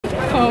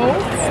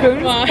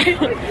Spoons? Why?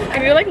 I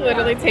need to like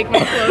literally take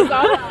my clothes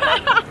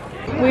off.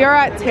 We are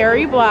at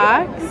Terry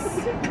Black's.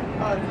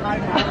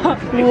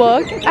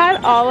 Look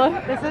at all of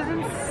This is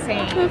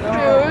insane. the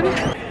food.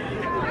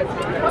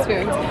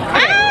 Spoons.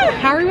 Okay.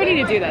 How are we wanting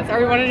to do this? Are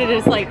we wanting to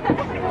just like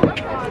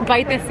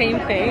bite the same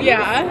thing?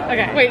 Yeah.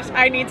 Okay. Wait,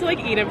 I need to like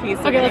eat a piece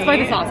of Okay, let's meat.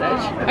 bite the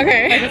sausage.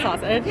 Okay. Bite the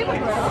sausage.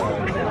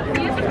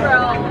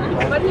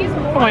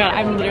 Oh my god,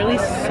 I'm literally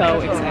so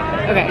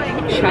excited. Okay,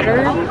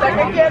 cheddar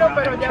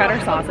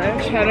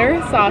sausage.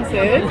 Cheddar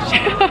sausage.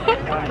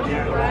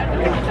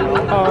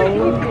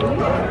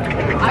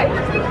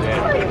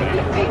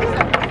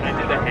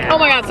 Oh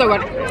my god, so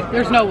good.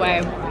 There's no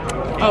way.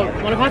 Oh,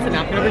 wanna pass a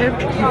napkin over here?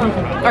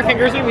 Our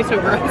fingers are gonna be so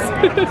gross.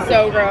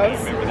 So gross.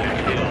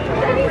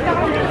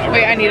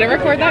 Wait, I need to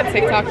record that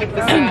TikTok with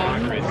the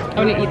sound.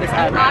 I'm gonna eat this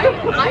head.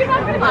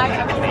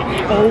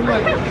 Oh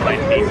my god.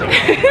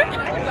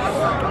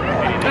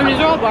 And these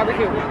are all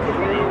barbecue.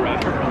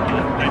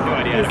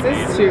 This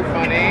is too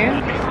funny.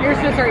 You're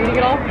just gonna start eating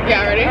it all?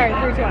 Yeah, ready?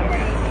 Alright, 3, 2,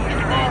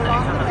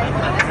 1.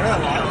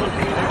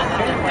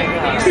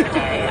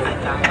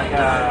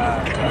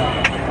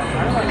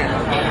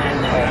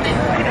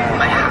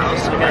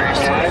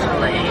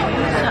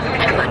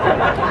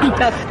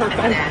 That's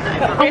perfect.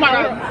 Oh my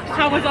god.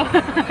 How was all?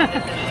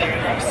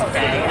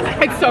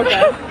 It's so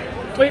good.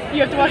 Wait,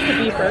 you have to watch the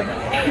beef first.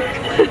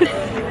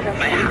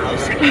 My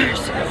house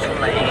burst in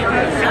flames.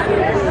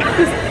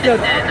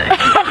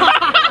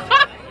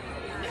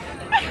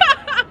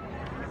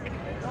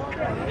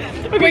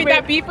 Wait,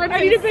 that beef rib's I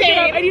need to pick it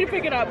up. insane. I need to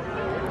pick it up.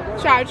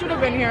 Chad should have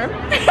been here.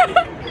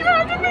 You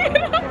have to pick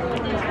it up.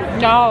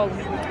 No.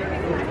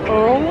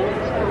 Oh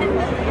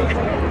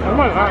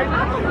my god.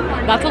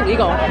 That's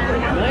illegal.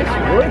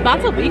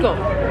 That's illegal.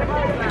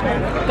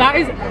 That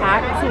is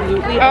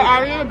absolutely Oh,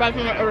 I was the best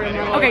one ever in my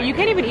life. okay, you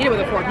can't even eat it with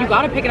a fork. You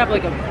gotta pick it up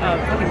like a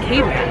fucking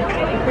caveman.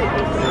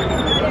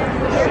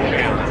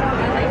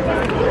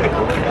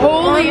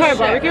 Holy Wanna try shit.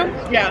 barbecue?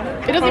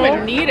 Yeah. It doesn't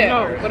even need it.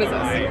 No. What is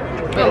this?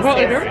 What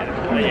is it?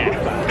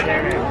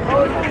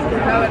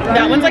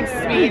 That one's like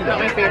sweet, not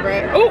my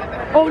favorite. Oh!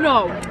 Oh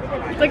no.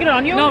 Like an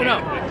onion? No, no.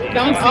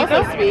 That one's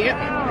also sweet.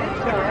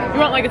 You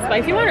want like a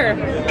spicy one or?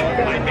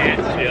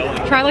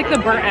 Try like the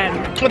burnt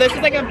end. Well, this is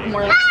like a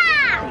more like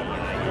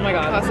Oh my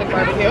god. classic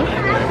barbecue.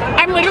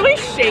 I'm literally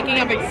shaking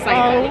of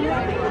excitement.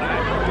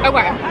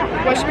 Okay,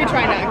 what should we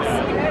try next?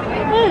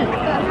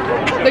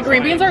 The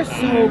green beans are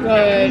so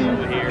good. Yo,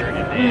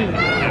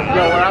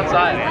 we're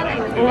outside.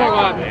 Oh my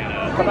god.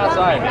 Come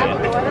outside.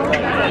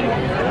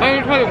 I need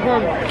to try the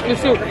corn. The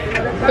soup.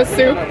 The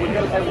soup.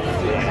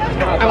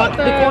 I want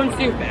The corn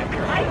soup.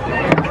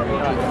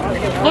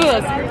 Look at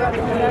this.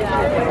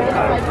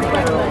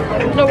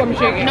 No, I'm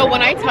shaking. No,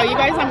 when I tell you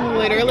guys, I'm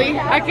literally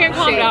I can't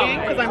calm shaking down.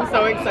 because I'm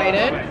so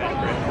excited.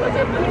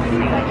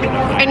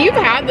 And you've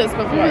had this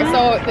before,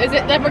 so does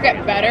it ever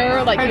get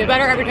better? Like It's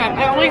better every time.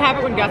 I only have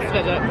it when guests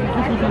visit.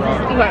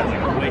 Okay.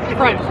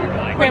 French.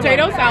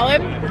 Potato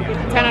salad,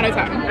 10 out of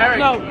 10.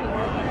 No.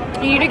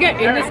 You need to get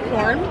in this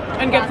corn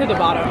and get to the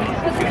bottom.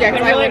 Yeah,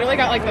 because I literally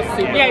got like the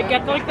soup. Yeah,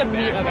 get like the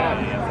meat of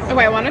it.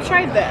 Okay, I want to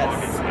try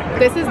this.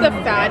 This is the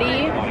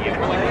fatty.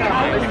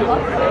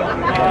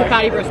 The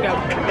fatty brisket.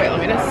 Wait, let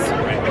me just.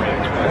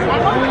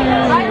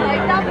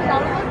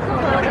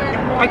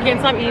 I can't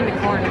stop eating the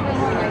corn.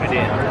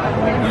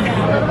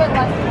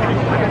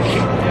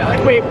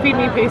 Wait, feed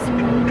me, please.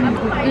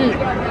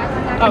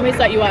 Let me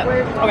set you up.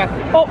 Okay.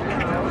 Oh.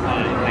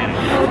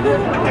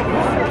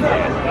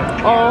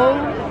 Oh.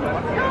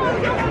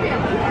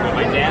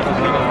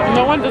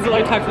 No one doesn't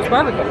like Texas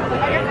barbecue.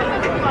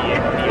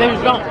 They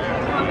just don't.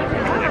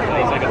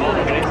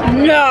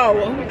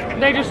 No.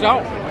 They just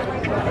don't.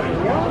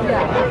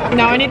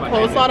 Now I need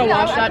coleslaw to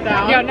wash that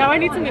down. Yeah, now I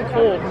need something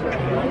cold.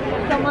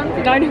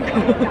 Now I need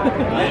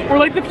We're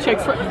like the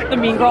chicks for the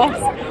Mean Girls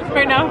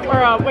right now.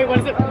 Or wait, what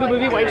is it? The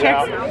movie White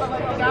Chicks.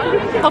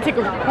 I'll take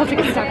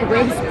a stack of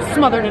ribs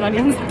smothered in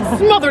onions.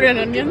 Smothered in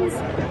onions.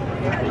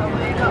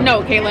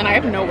 No, Caitlin, I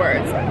have no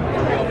words.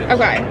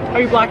 Okay.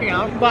 Are you blacking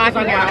out?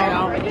 Blacking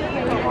out.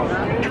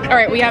 All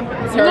right, we have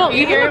turkey No,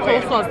 here. the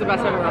coleslaw is the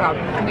best I've ever had.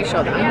 Let me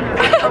show them.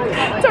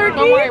 Turkey.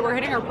 Don't worry, we're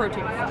hitting our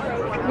protein.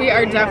 We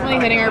are definitely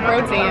hitting our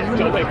protein.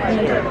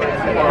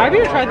 I've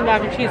even tried the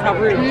mac and cheese. How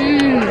rude.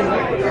 Even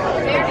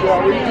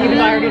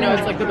though I already know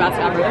it's like the best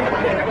ever.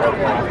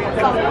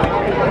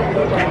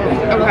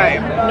 Okay.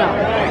 No.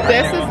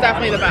 This is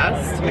definitely the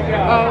best.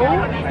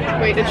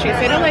 Oh. Wait, did she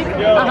say to like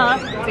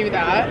do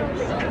that?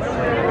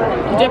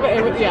 Dip it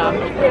in, yeah.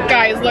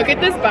 Guys, look at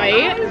this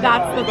bite.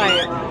 That's the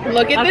bite.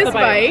 Look at That's this the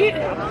bite.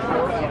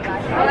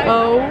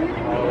 Oh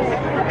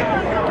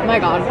my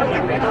god.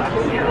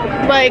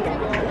 Like,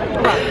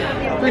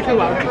 3, 2, 1.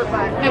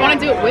 I want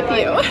to do it with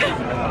you.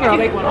 Here, I'll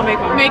make one. I'll make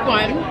one. Make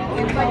one.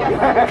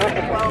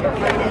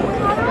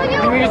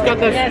 Let me just get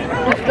this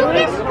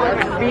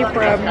beef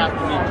rib.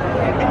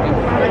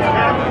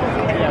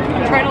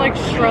 I'm trying to like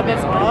shred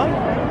this off.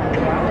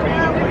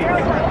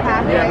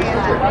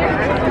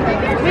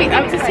 Wait,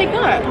 I would just take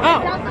that.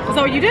 Oh, is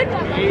that what you did?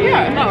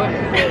 Yeah. No.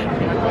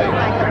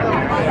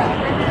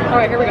 All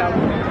right, here we go.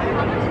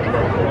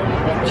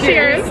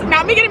 Cheers.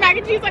 Not me getting mac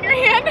and cheese on your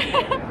hand.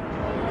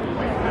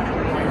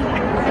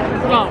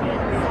 Oh.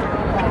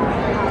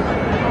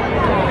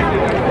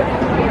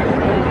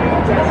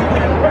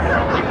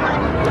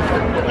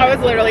 I was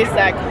literally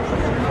sick.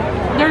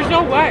 There's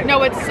no way.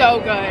 No, it's so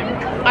good.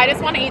 I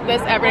just want to eat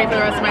this every day for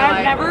the rest of my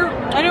life.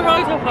 I didn't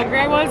realize how hungry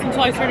I was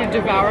until I started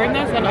devouring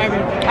this, and I'm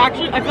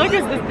actually, I feel like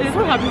is this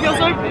what heaven feels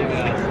like?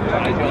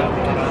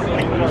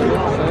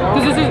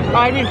 Because this is,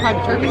 I didn't try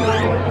the turkey.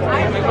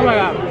 Oh my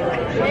god.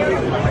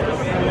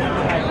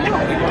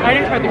 I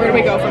didn't try the, Where do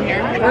we go from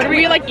here? Where do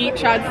we like eat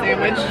Chad's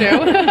sandwich too?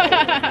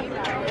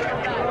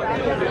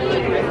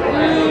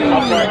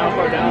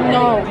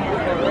 No.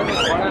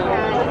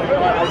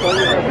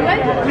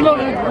 No,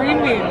 the green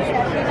beans.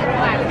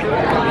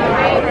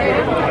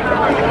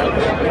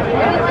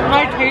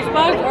 My taste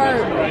buds are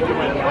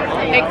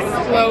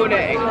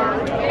Exploding.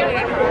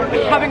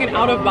 having an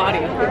out of body.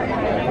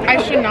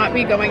 I should not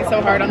be going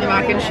so hard on the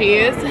mac and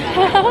cheese.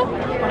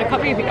 Want to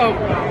cut me a piece? Oh,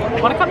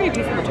 want to cut me a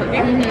piece of the turkey?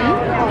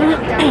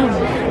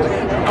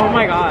 Oh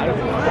my god.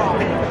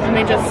 Let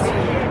me just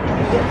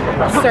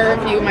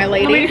serve you, my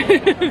lady.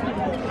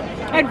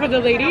 And for the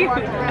lady?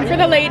 And for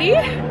the lady?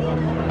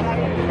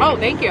 Oh,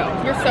 thank you.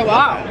 You're so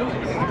up.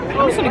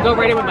 I'm just gonna go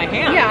right in with my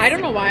hands. Yeah, I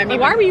don't know why. I mean,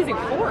 Why are we using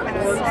forks?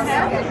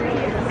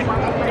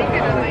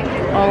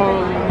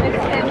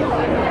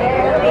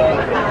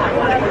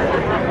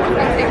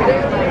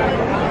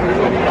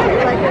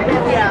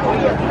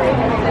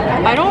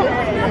 I don't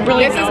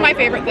really This is my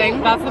favorite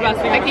thing. That's the best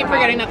thing. I keep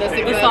forgetting that this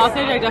The exists.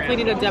 sausage, I definitely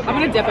need to dip. I'm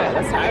gonna dip it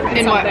this time.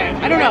 In what?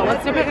 I don't know.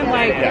 Let's dip it in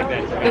like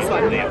this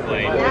one.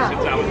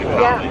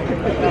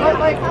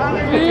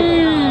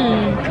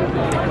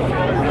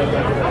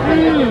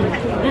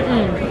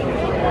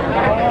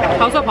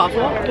 How's that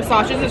possible? The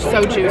sausage is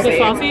so juicy. The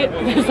saucy?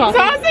 The saucy?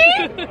 Saucy?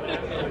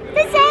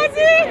 The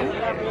saucy?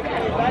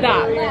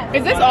 That.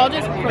 Is this all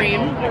just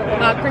cream?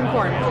 Cream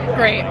corn.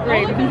 Great.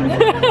 Great.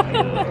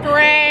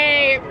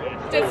 Great.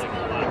 Just,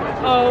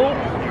 Oh.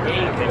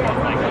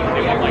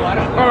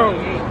 Oh.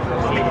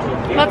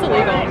 That's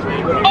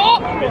illegal. oh!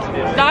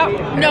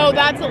 That No,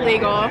 that's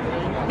illegal.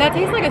 that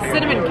tastes like a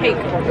cinnamon cake.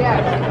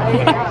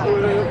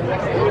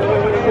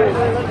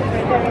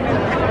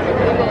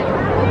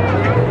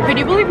 Can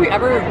you believe we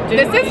ever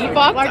did This is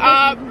fucked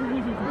up.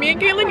 Me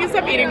and Caitlin used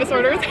to have eating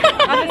disorders.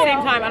 At the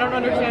same time, I don't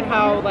understand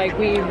how like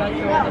we.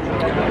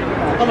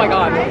 Oh my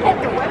god.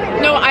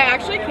 No, I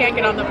actually can't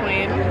get on the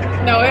plane.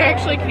 No, I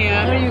actually No,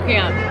 can't. you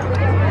can't.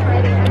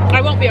 I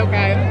won't be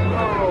okay.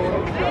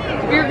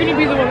 You're gonna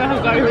be the one that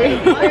has diarrhea.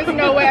 There's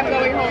no way I'm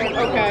going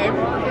home okay.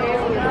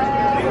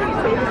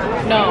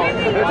 No.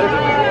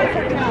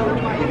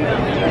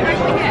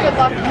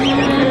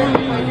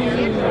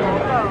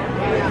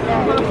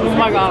 Oh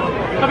my god.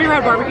 Have you ever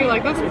had barbecue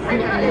like this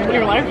in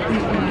your life?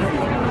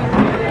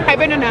 I've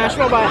been to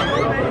Nashville, but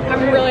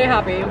I'm really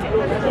happy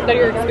that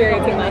you're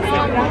experiencing this.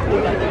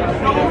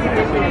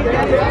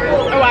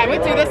 oh, I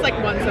would do this like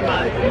once a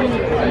month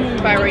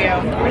if I were you.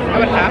 I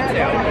would have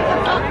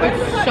to.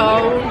 It's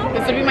so.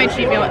 This would be my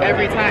cheat meal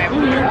every time.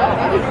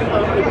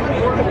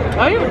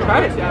 I didn't even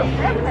try this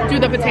yet.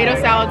 Dude, the potato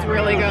salad's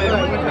really good.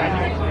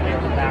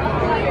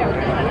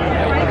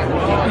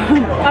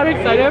 I'm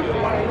excited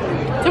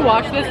to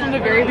watch this from the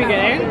very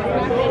beginning.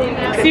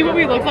 See what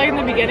we looked like in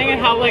the beginning and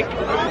how like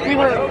we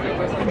were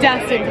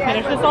destined to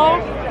finish this all.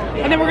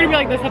 And then we're gonna be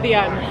like this at the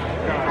end.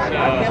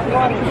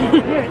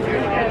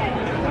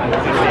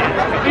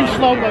 In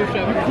slow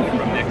motion.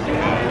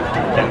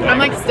 I'm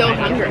like still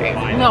hungry.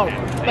 No,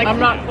 Like I'm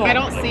not full. I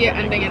don't see it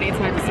ending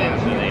anytime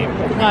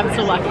soon. No, I'm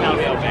still lacking out.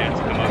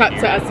 Cut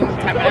to us in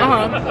 10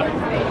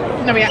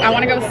 minutes. No, yeah, I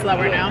want to go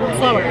slower now.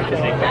 Slower.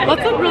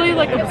 Let's really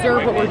like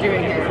observe what we're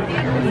doing here.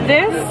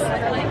 This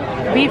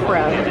beef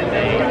rib.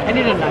 I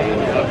need a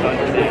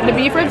knife. The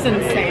beef rib's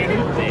insane.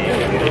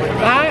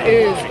 That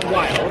is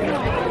wild.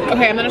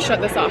 Okay, I'm gonna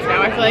shut this off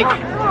now. I feel like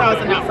that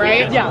was enough,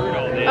 right? Yeah.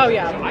 Oh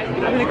yeah. I'm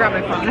gonna grab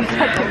my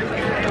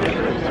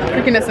phone.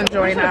 We can just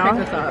enjoy now.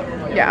 Pick this up.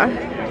 Yeah.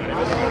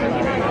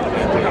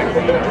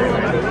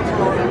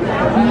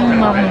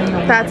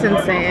 That's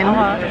insane.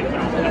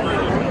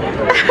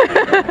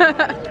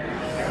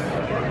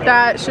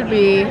 That should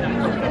be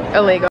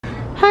illegal.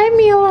 Hi,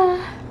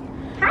 Mila.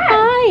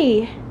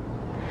 Hi.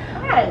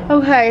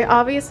 Okay,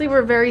 obviously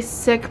we're very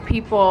sick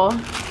people.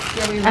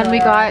 And we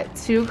got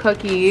 2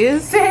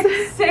 cookies.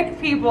 Sick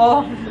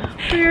people.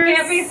 We're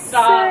Can't be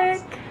stopped.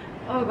 sick.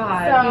 Oh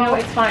god. So- You know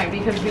it's fine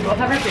because we both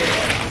have our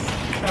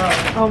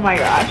periods. Oh my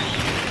gosh.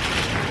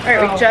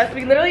 Alright,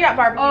 we literally got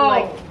barbecue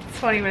like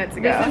 20 minutes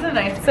ago. This is a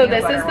nice So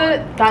peanut this is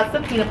butter that's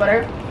the peanut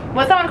butter.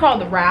 What's that one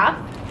called? The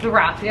wrap? the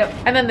wrap. Yep.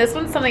 And then this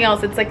one's something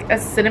else. It's like a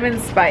cinnamon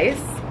spice.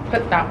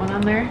 Put that one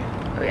on there.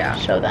 Oh yeah.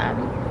 Show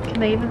them. Can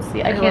they even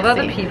see? I can't love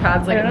see. the pea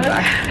pads like I in the don't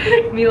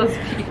back. Mila's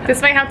pea pads.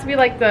 This might have to be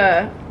like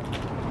the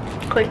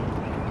click.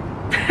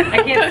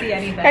 I can't see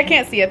anything. I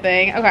can't see a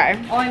thing. Okay.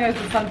 All I know is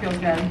the sun feels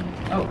good.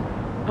 Oh.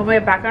 Oh,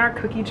 we're back on our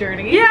cookie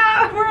journey.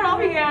 Yeah, we're all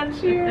vegan.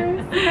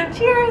 Cheers.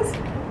 Cheers.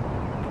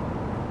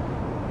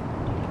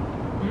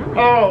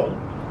 Oh.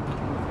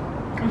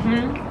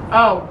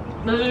 Oh,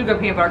 this is a good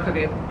peanut butter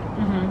cookie.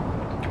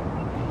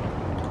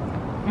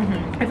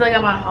 I feel like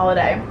I'm on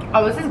holiday.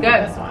 Oh, this is good.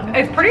 This one.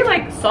 It's pretty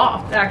like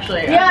soft,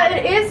 actually. Yeah,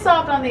 it is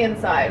soft on the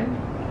inside.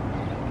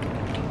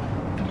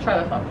 Try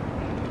this one.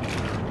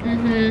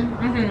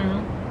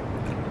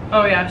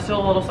 Oh yeah,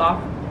 still a little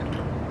soft.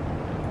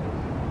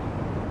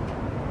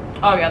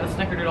 Oh yeah, the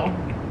snickerdoodle.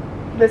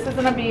 This is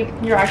gonna be,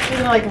 you're actually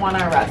gonna like wanna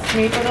arrest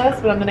me for this,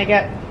 but I'm gonna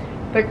get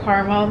the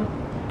caramel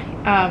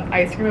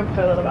ice cream and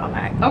put a little bit on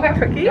my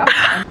cookie. Yep.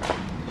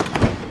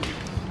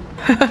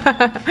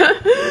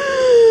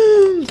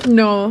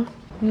 No.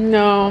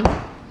 No.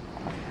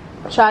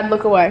 Chad,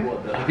 look away.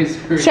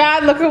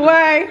 Chad, look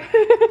away.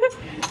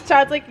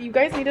 Chad's like, you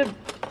guys need to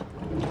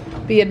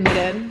be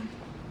admitted.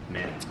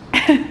 Man.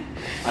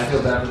 I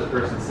feel bad for the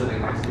person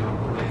sitting next to you on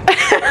the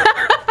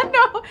plate.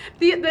 No,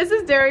 this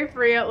is dairy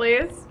free at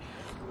least.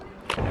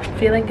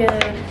 Feeling good.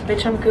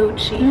 Bitch, I'm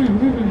Gucci.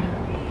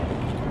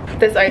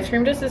 This ice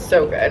cream just is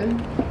so good.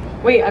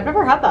 Wait, I've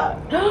never had that.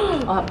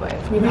 I'll have to buy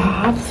it. You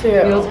have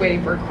to. Neil's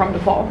waiting for a crumb to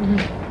fall.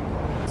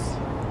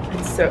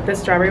 It's so, the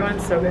strawberry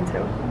one's so good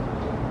too.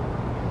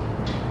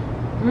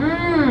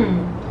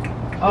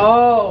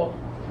 Oh.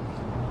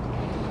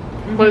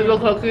 With the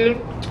cookie.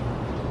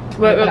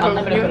 I'm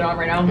gonna put it on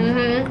right now.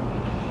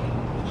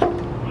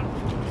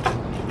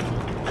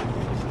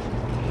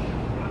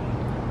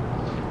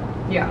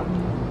 Yeah.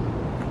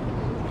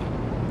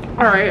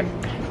 Alright.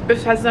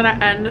 This has gonna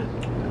end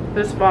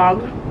this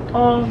vlog.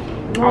 Oh,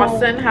 no.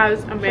 Austin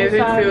has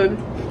amazing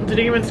food.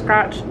 Didn't even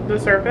scratch the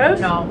surface.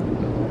 No.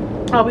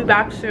 I'll be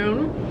back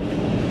soon.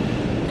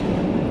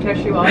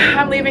 Yes, you will.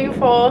 I'm leaving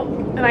full,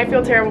 and I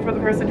feel terrible for the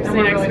person who's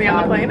sitting next to me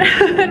on the plane.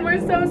 And we're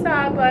so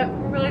sad, but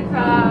We're really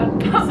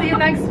sad. see you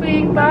next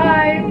week.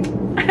 Bye.